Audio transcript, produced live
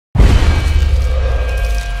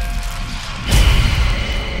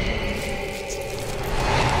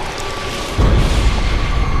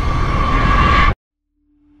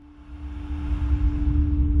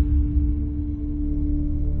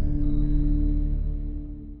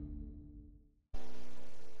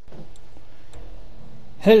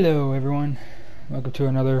Hello everyone, welcome to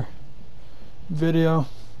another video.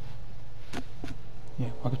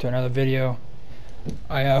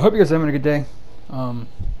 I hope you guys are having a good day. I'm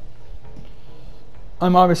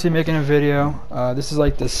obviously making a video. This is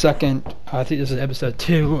like the second, I think this is episode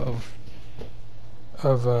 2 of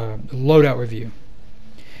Loadout review.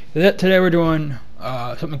 Today we're doing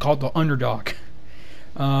something called the Underdog.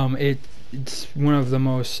 It's one of the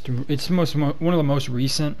most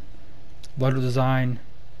recent loadout design,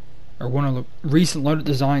 or one of the recent loadout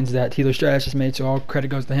designs that Taylor Stratus has made, so all credit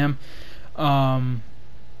goes to him.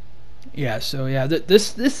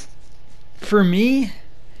 This for me,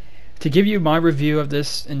 to give you my review of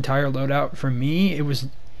this entire loadout, for me it was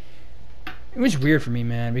weird for me,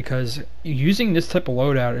 man, because using this type of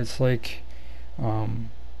loadout, it's like I'm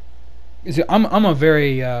a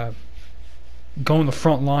very go in the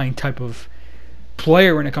front line type of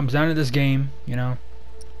player when it comes down to this game, you know.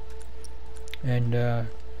 And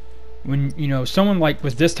when someone like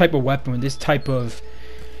with this type of weapon, with this type of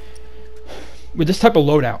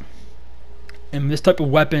loadout, and this type of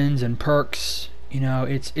weapons and perks,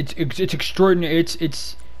 it's extraordinary.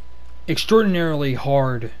 It's extraordinarily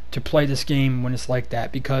hard to play this game when it's like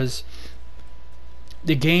that, because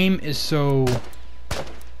the game is so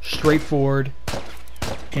straightforward,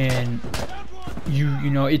 and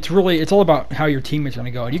it's all about how your teammates are gonna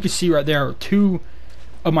go. And you can see right there, 2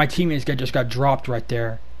 of my teammates just got dropped right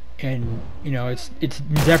there, and it's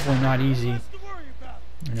definitely not easy.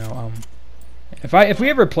 If we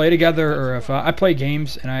ever play together, or if I play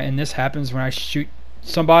games and this happens when I shoot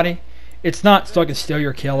somebody, it's not so I can steal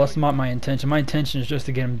your kill. That's not my intention. My intention is just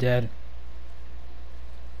to get them dead.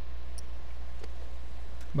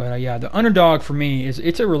 But yeah, the Underdog for me is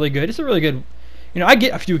it's a really good. I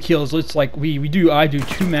get a few kills. It's like I do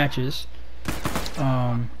 2 matches.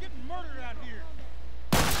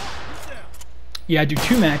 Yeah, I do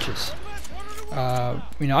 2 matches. I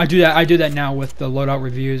do that now with the loadout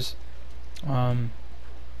reviews.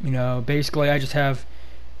 Basically I just have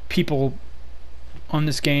people on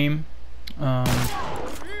this game. I'm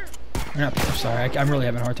sorry, I'm really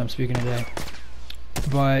having a hard time speaking today.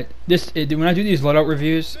 But when I do these loadout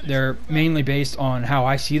reviews, they're mainly based on how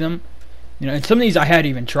I see them. And some of these I hadn't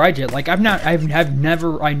even tried yet. Like I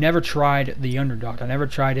never tried the Underdog. I never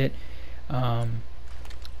tried it.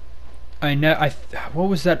 What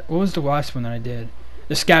was the last one that I did?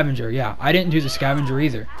 The Scavenger. Yeah, I didn't do the Scavenger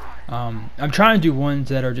either. I'm trying to do ones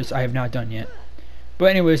that are just I have not done yet. But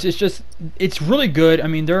anyways, it's really good. I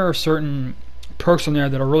mean, there are certain perks on there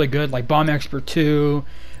that are really good, like Bomb Expert 2,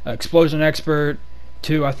 Explosion Expert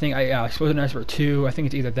 2. I think Explosion Expert 2. I think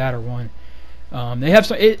it's either that or 1. They have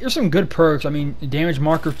there's some good perks. I mean, Damage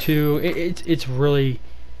Marker 2. It's really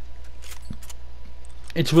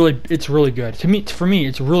good. For me,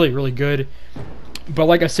 it's really good. But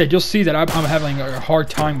like I said, you'll see that I'm having a hard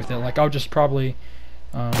time with it. Like I'll just probably,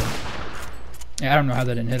 I don't know how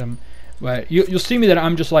that didn't hit him, but you'll see me that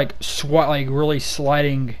I'm just like really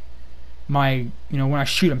sliding my, when I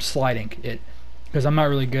shoot, I'm sliding it, because I'm not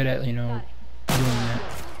really good at doing that.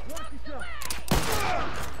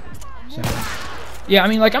 So yeah, I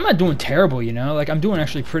mean, like I'm not doing terrible, like I'm doing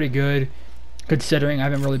actually pretty good, considering I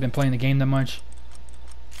haven't really been playing the game that much.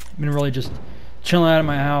 I've been really just chilling out of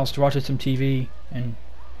my house, watching some TV, and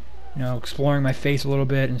exploring my face a little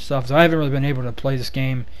bit and stuff. So I haven't really been able to play this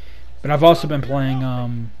game. But I've also been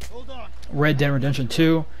playing Red Dead Redemption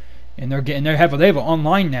 2, and they have it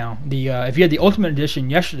online now. If you had the Ultimate Edition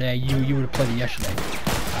yesterday, you would have played it yesterday.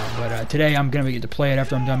 But today I'm gonna get to play it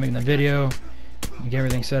after I'm done making the video and get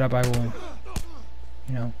everything set up. I will,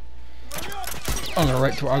 I'll go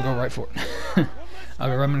right for it.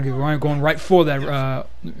 I'm going right for that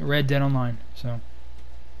Red Dead Online. So,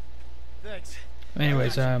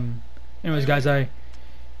 anyways, guys,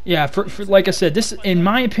 for like I said, this, in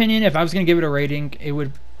my opinion, if I was gonna give it a rating, it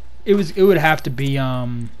would have to be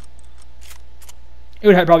probably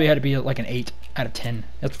had to be like an 8 out of 10.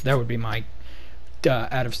 That would be my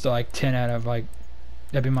out of 10 out of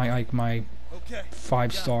that'd be my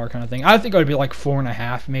 5-star kind of thing. I think it would be like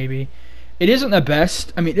 4.5 maybe. It isn't the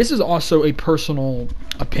best. I mean, this is also a personal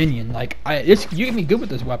opinion. Like, you can be good with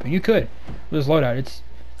this weapon. You could with this loadout.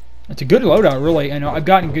 It's a good loadout, really. I know I've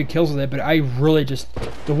gotten good kills with it, but I really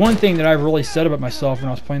the one thing that I really said about myself when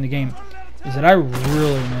I was playing the game is that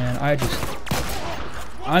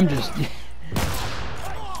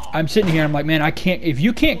I'm sitting here and I'm like, man, I can't. If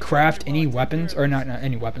you can't craft any weapons, or not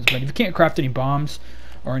any weapons, but if you can't craft any bombs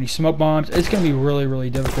or any smoke bombs, it's gonna be really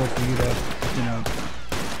difficult for you to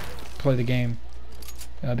play the game,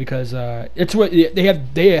 because it's what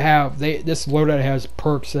this loadout has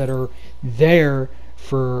perks that are there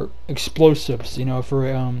for explosives, you know, for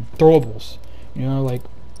throwables, you know, like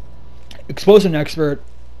explosion expert.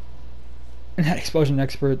 Not explosion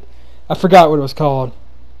expert. I forgot what it was called.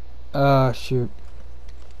 Shoot.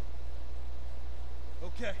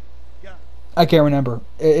 Okay, got it. I can't remember.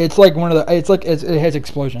 It's like one of the. It's like it has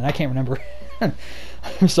explosion. I can't remember.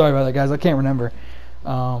 I'm sorry about that, guys. I can't remember.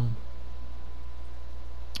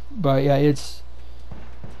 But yeah, it's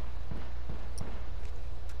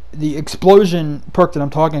the explosion perk that I'm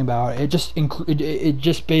talking about. It just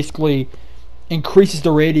basically increases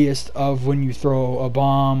the radius of when you throw a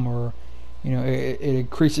bomb, or you know, it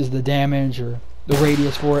increases the damage or the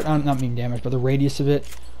radius for it. I don't not mean damage, but the radius of it.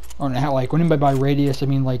 Or how, like, when I by radius, I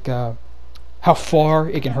mean like how far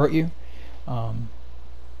it can hurt you.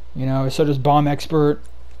 You know, so does bomb expert.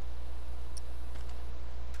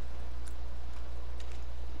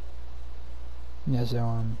 Yeah,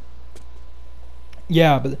 so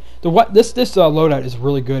yeah, but this loadout is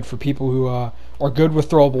really good for people who are good with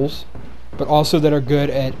throwables, but also that are good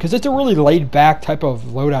at, because it's a really laid back type of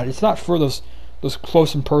loadout. It's not for those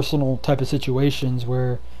close and personal type of situations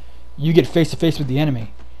where you get face to face with the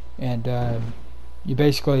enemy, and you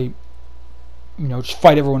basically, you know, just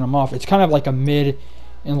fight everyone them off. It's kind of like a mid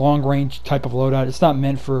and long range type of loadout. It's not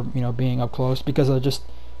meant for, you know, being up close, because I just,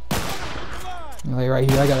 you know, like right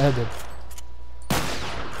here, I have to.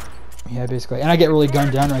 Yeah, basically, and I get really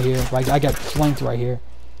gunned down right here. Like I got flanked right here.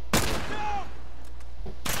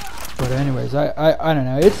 But anyways, I don't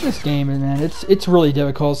know. It's this game, man. It's really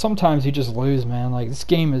difficult. Sometimes you just lose, man. Like this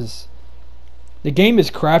game is, the game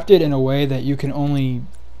is crafted in a way that you can only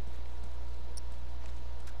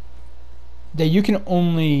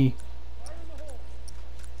really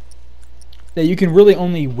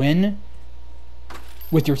only win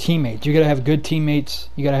with your teammates. You gotta have good teammates.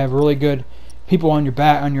 You gotta have really good people on your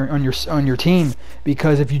on your team,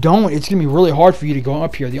 because if you don't, it's gonna be really hard for you to go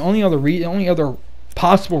up here. The only other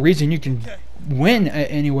possible reason you can win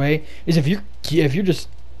anyway is if you just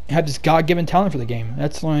have this God-given talent for the game.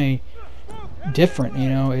 That's the only different, you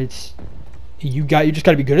know. It's you just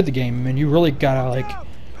gotta be good at the game, and you really gotta, like,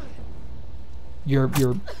 your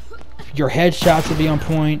headshots will be on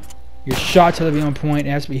point, your shots have to be on point,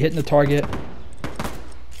 it has to be hitting the target.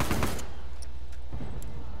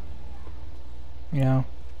 You know,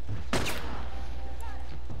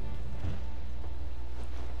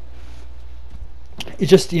 it's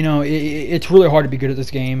just, you know, it's really hard to be good at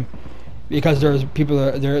this game, because there's people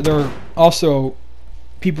that there are also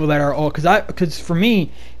people that are all, because for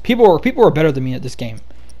me, people are better than me at this game.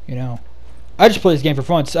 You know, I just play this game for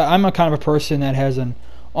fun. So I'm a kind of a person that has an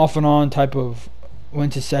off and on type of win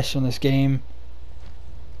to session on this game.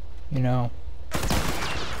 You know.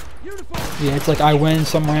 Yeah, it's like I win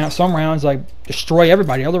some rounds I destroy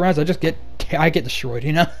everybody. Other rounds I get destroyed.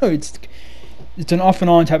 You know, it's an off and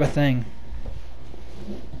on type of thing.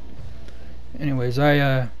 Anyways,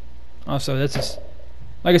 also, that's just,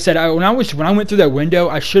 like I said, when I went through that window,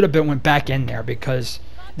 I should have went back in there, because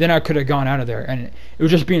then I could have gone out of there, and it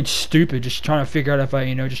was just being stupid, just trying to figure out if I,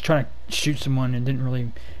 you know, just trying to shoot someone, and it didn't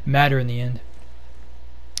really matter in the end.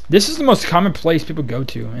 This is the most common place people go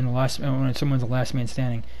to when someone's the last man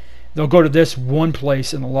standing. They'll go to this one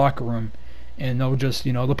place in the locker room, and they'll just,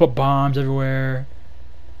 you know, they'll put bombs everywhere.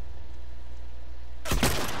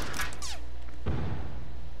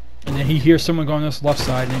 And then he hears someone go on this left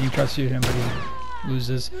side, and then he tries to shoot him, but he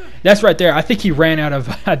loses. That's right there. I think he ran out of,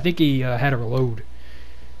 I think he had to reload.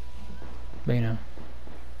 But, you know.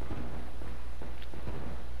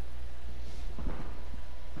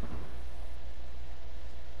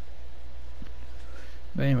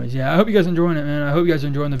 But anyways, yeah, I hope you guys are enjoying it, man. I hope you guys are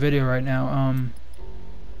enjoying the video right now.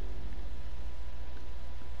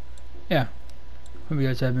 Yeah, hope you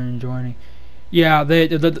guys have been enjoying it. Yeah,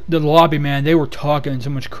 the lobby, man, they were talking so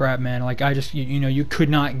much crap, man. Like, I just, you know, you could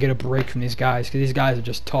not get a break from these guys, because these guys are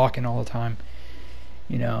just talking all the time.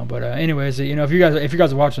 You know, but anyways, you know, if you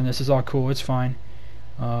guys are watching this, it's all cool. It's fine.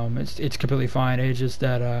 It's completely fine. It's just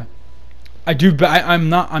that I'm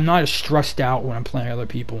not as stressed out when I'm playing other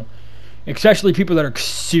people. Especially people that are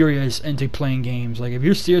serious into playing games. Like, if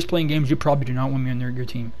you're serious playing games, you probably do not want me on your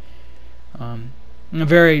team. I'm a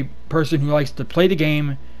very person who likes to play the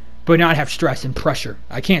game, but not have stress and pressure.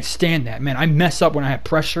 I can't stand that, man. I mess up when I have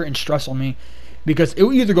pressure and stress on me, because it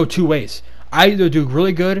will either go two ways. I either do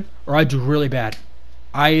really good or I do really bad.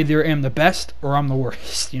 I either am the best or I'm the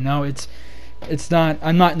worst. You know, it's not.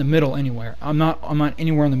 I'm not in the middle anywhere. I'm not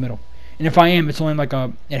anywhere in the middle. And if I am, it's only like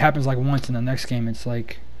it happens like once in the next game. It's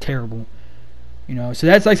like terrible, you know. So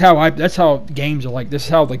that's how games are like. This is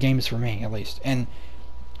how the game is for me, at least, and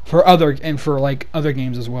for other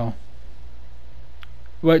games as well.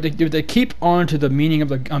 what they keep on to the meaning of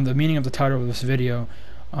the title of this video.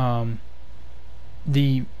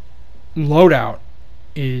 The loadout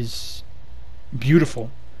is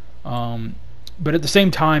beautiful, but at the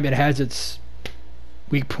same time, it has its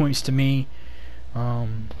weak points to me.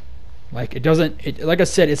 Like it doesn't. Like I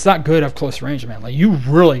said, it's not good up close range, man. Like you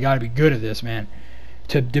really got to be good at this, man,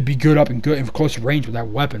 to be good up and good in close range with that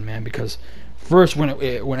weapon, man. Because first, when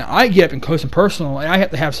I get up in close and personal, I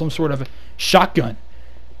have to have some sort of a shotgun,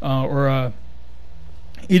 or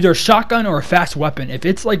either a shotgun or a fast weapon. If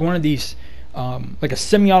it's like one of these, like a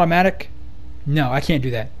semi-automatic, no, I can't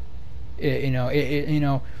do that. And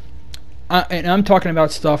I'm talking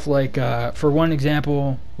about stuff like, for one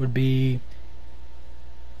example, would be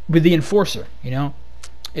with the Enforcer.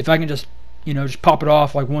 If I can just pop it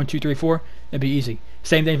off like 1, 2, 3, 4, that'd be easy.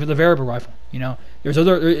 Same thing for the variable rifle. There's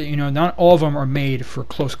other, not all of them are made for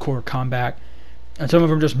close quarter combat, and some of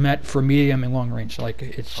them are just meant for medium and long range. Like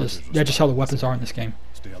it's just that's just how the weapons are in this game.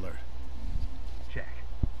 Stay alert. Check.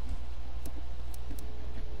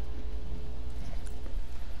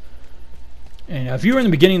 And if you were in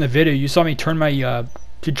the beginning of the video, you saw me turn my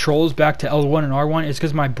controls back to L1 and R1. It's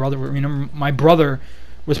because my brother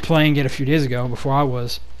was playing it a few days ago before I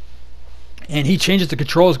was, and he changes the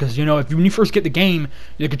controls because when you first get the game,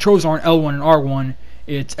 the controls aren't L1 and R1,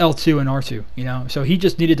 it's L2 and R2. So he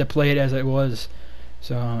just needed to play it as it was.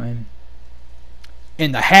 So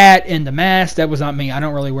and the hat and the mask, that was not me. I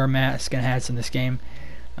don't really wear masks and hats in this game.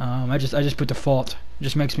 I just put default. It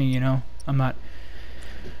just makes me I'm not.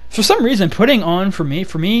 For some reason, putting on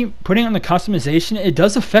putting on the customization, it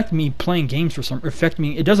does affect me playing games.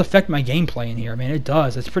 It does affect my gameplay in here, man. It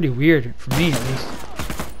does. It's pretty weird for me, at least.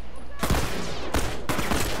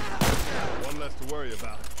 One less to worry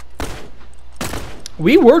about.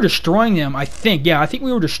 We were destroying them, I think. Yeah, I think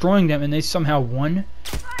we were destroying them, and they somehow won.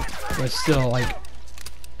 But still, like,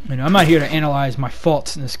 I'm not here to analyze my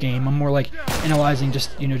faults in this game. I'm more like analyzing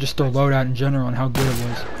just their loadout in general and how good it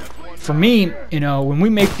was. For me, when we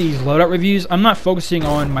make these loadout reviews, I'm not focusing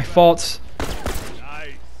on my faults.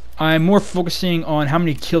 I'm more focusing on how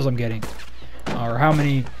many kills I'm getting, or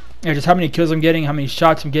just how many kills I'm getting, how many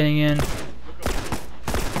shots I'm getting in.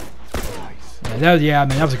 Yeah,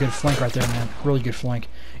 man, that was a good flank right there, man. Really good flank.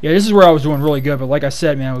 Yeah, this is where I was doing really good, but like I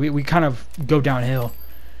said, man, we kind of go downhill.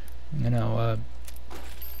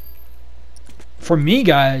 For me,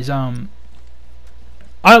 guys, I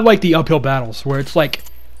like the uphill battles where it's like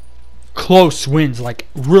close wins, like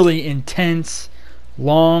really intense,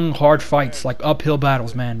 long, hard fights, like uphill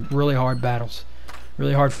battles, man. Really hard battles,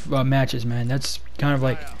 really hard matches, man. That's kind of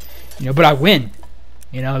like, but I win.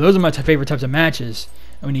 Those are my favorite types of matches.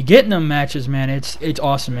 And when you get in them matches, man, it's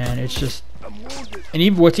awesome, man. It's just, and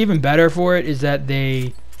even what's even better for it is that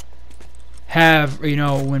they have,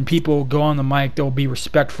 when people go on the mic, they'll be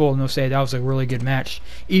respectful and they'll say that was a really good match,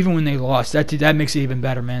 even when they lost. That makes it even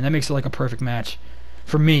better, man. That makes it like a perfect match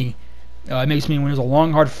for me. It makes me, when there's a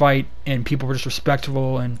long, hard fight and people are just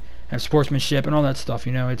respectful and have sportsmanship and all that stuff,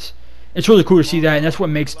 it's really cool to see that, and that's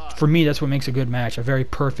what makes, for me, that's what makes a good match, a very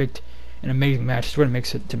perfect and amazing match. That's what it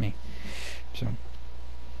makes it to me. So.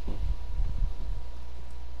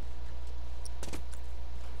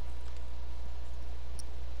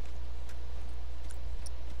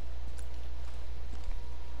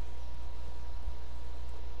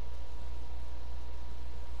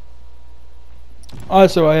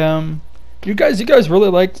 Also, you guys really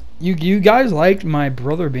liked you guys liked my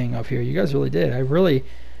brother being up here. You guys really did. I really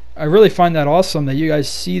find that awesome that you guys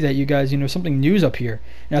see that you guys something new's up here.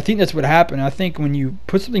 And I think that's what happened. I think when you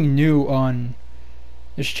put something new on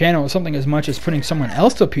this channel, something as much as putting someone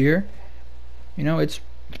else up here, it's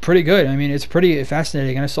pretty good. I mean, it's pretty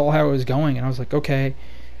fascinating. And I saw how it was going, and I was like, okay.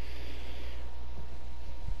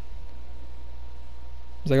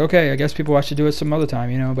 I was like, okay, I guess people have to do it some other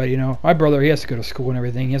time, but my brother, he has to go to school and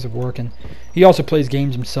everything, he has to work, and he also plays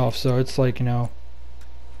games himself, so it's like, and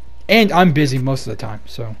I'm busy most of the time,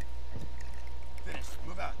 so.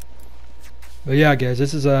 But yeah, guys,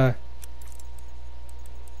 this is okay,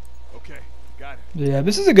 got it. Yeah,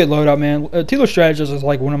 this is a good loadout, man. Tilo Strategist is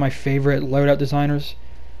like one of my favorite loadout designers.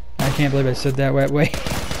 I can't believe I said that way.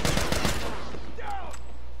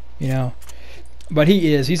 But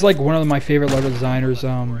he's like one of my favorite loadout designers,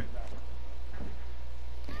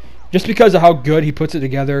 just because of how good he puts it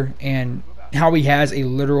together and how he has a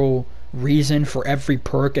literal reason for every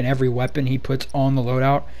perk and every weapon he puts on the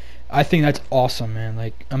loadout. I think that's awesome, man.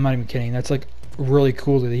 Like, I'm not even kidding. That's like really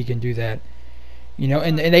cool that he can do that.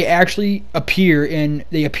 And they actually appear, and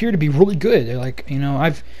they appear to be really good. They're like,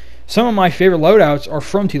 some of my favorite loadouts are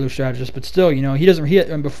from Tilo Strategist, but still, he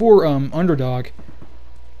doesn't. Before Underdog,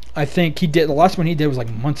 I think he did. The last one he did was like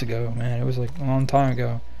months ago, man. It was like a long time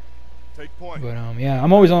ago. Take point. But yeah,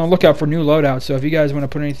 I'm always on the lookout for new loadouts. So if you guys want to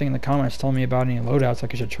put anything in the comments, tell me about any loadouts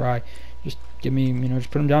like I should try. Just give me,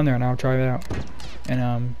 just put them down there and I'll try it out.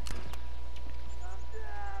 And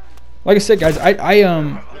like I said, guys,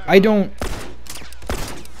 I don't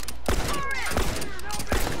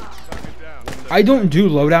do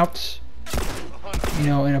loadouts, in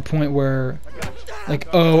a point where, like,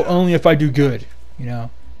 oh, only if I do good,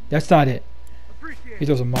 that's not it. He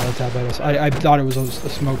throws a Molotov at us. I thought it was a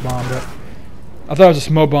smoke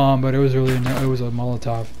bomb, but it was really it was a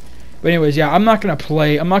Molotov. But anyways, yeah, I'm not gonna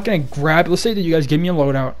grab. Let's say that you guys give me a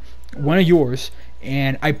loadout, one of yours,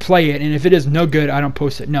 and I play it, and if it is no good, I don't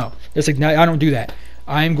post it. No, it's like I don't do that.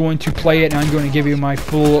 I'm going to play it, and I'm going to give you my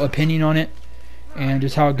full opinion on it, and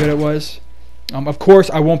just how good it was. Of course,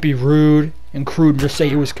 I won't be rude and crude and just say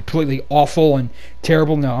it was completely awful and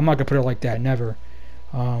terrible. No, I'm not gonna put it like that. Never.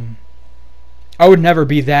 I would never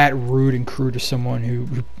be that rude and crude to someone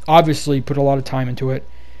who obviously put a lot of time into it.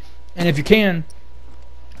 And if you can,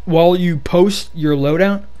 while you post your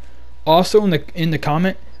loadout, also in the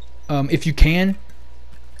comment, if you can,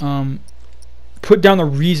 put down the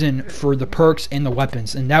reason for the perks and the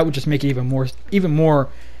weapons, and that would just make it even more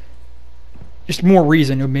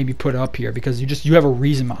reason to maybe put up here, because you have a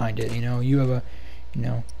reason behind it. You have a,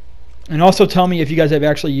 and also tell me if you guys have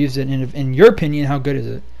actually used it, and if, in your opinion, how good is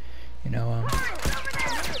it.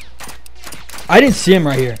 I didn't see him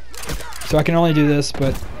right here, so I can only do this,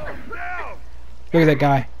 but look at that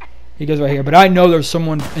guy. He goes right here, but I know there's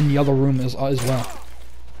someone in the other room as well,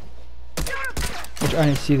 which I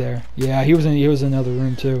didn't see there. Yeah, he was in another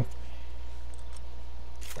room too.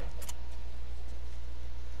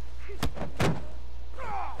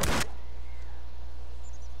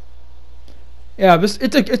 Yeah,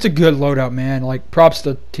 it's a good loadout, man. Like, props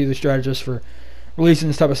to the strategist for releasing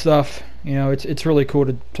this type of stuff. It's really cool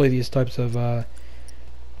to play these types of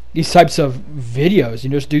videos.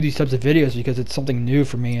 Just do these types of videos because it's something new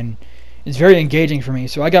for me, and it's very engaging for me.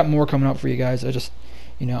 So I got more coming up for you guys. I'm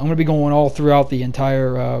gonna be going all throughout the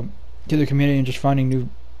entire to the community and just finding new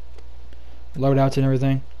loadouts and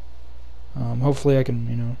everything. Hopefully I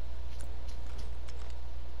can,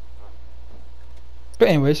 But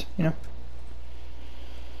anyways,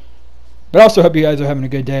 But I also hope you guys are having a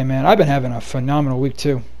good day, man. I've been having a phenomenal week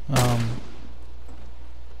too.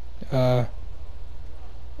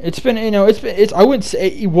 It's been, I wouldn't say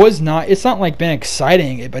it's not like been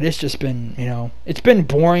exciting, but it's just been, it's been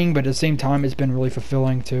boring, but at the same time, it's been really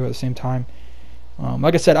fulfilling too. At the same time,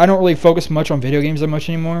 like I said, I don't really focus much on video games that much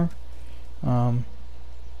anymore.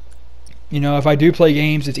 If I do play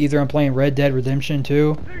games, it's either I'm playing Red Dead Redemption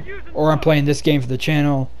 2, or I'm playing this game for the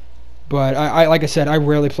channel. But I like I said, I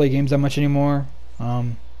rarely play games that much anymore.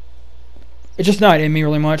 It's just not in me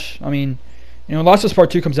really much. I mean, Last of Us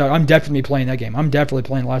Part 2 comes out, I'm definitely playing that game. I'm definitely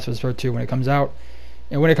playing Last of Us Part 2 when it comes out.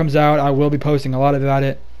 And when it comes out, I will be posting a lot about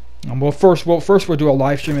it. First we'll do a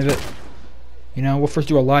live stream of it. We'll first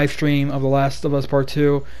do a live stream of The Last of Us Part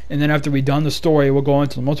 2, and then after we've done the story, we'll go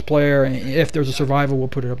into the multiplayer, and if there's a survival, we'll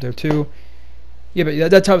put it up there too. Yeah,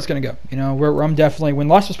 but that's how it's going to go. Where I'm definitely, when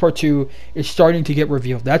Last of Us Part 2 is starting to get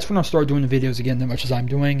revealed, that's when I'll start doing the videos again that much as I'm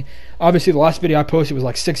doing. Obviously, the last video I posted was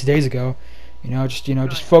like 6 days ago.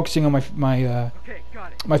 Just focusing on my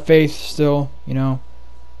faith still,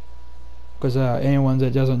 because anyone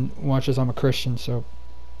that doesn't watch this, I'm a Christian, so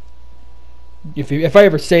if I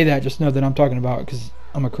ever say that, just know that I'm talking about it because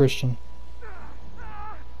I'm a Christian.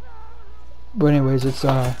 But anyways, it's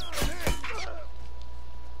I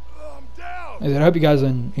hope you guys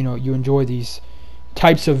you enjoy these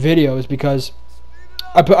types of videos, because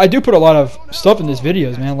I do put a lot of stuff in these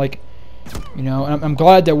videos, man. Like, and I'm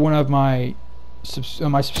glad that one of my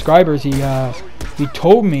subscribers he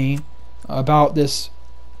told me about this.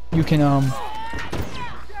 You can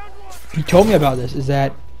he told me about this, is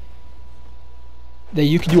that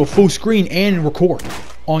you can do a full screen and record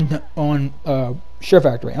on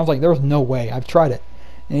SHAREfactory. I was like, there was no way. I've tried it,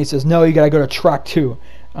 and he says, no, you gotta go to track 2.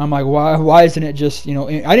 I'm like, why isn't it just,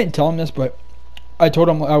 I didn't tell him this, but I told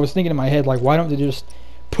him, I was thinking in my head, like, why don't they just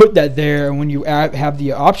put that there, and when you have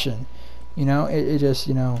the option, it just,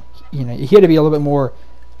 he had to be a little bit more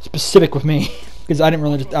specific with me, because I didn't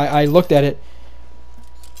really I looked at it,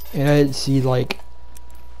 and I didn't see, like,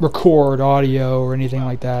 record audio or anything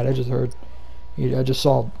like that. I just heard, I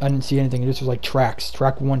didn't see anything. It just was like tracks,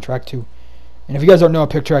 track 1, track 2. And if you guys don't know, I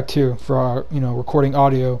picked track 2 for our, recording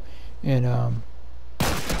audio, and,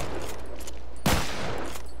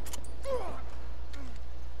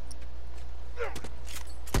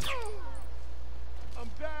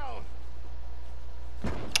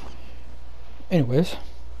 anyways,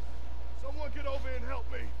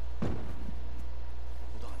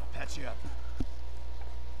 patch you up.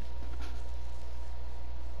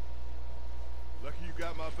 Lucky you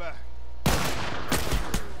got my back.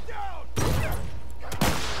 Down!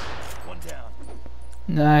 One down.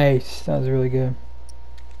 Nice. That was really good.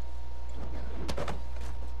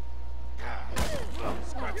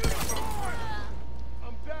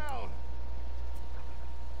 I'm down.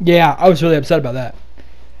 Yeah, I was really upset about that.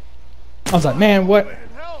 I was like, man, what? Man,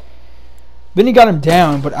 help. Then he got him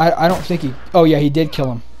down, but I don't think he... Oh, yeah, he did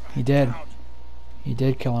kill him. He did. He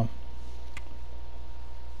did kill him.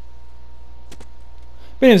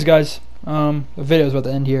 But anyways, guys, the video is about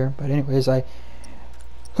to end here. But anyways, I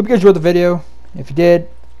hope you guys enjoyed the video. If you did,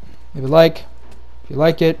 leave a like. If you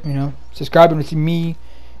like it, you know, subscribe to see me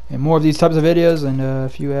and more of these types of videos. And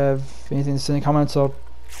if you have anything to say in the comments, I'll,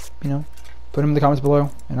 you know, put them in the comments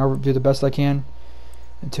below, and I'll do the best I can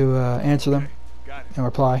to answer them and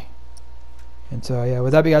reply. And so yeah,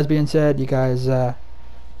 with that guys being said, you guys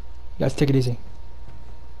take it easy.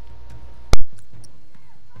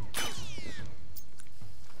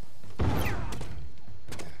 I'm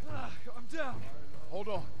down. Hold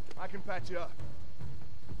on. I can patch you up.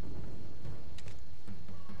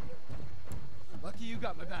 Lucky you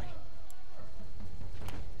got my back.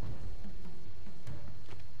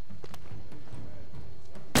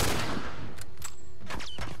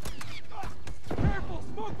 Careful,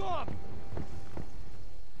 smoke bomb!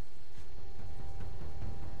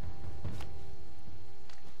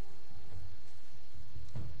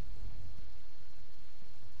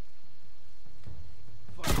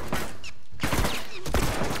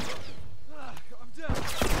 I'm down.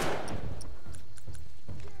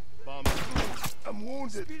 Bomb. I'm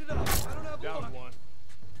wounded. Speed it up. I don't have down one.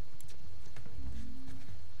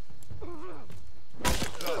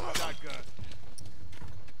 Shotgun.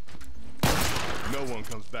 No one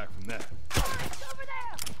comes back from that. Over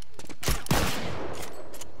there!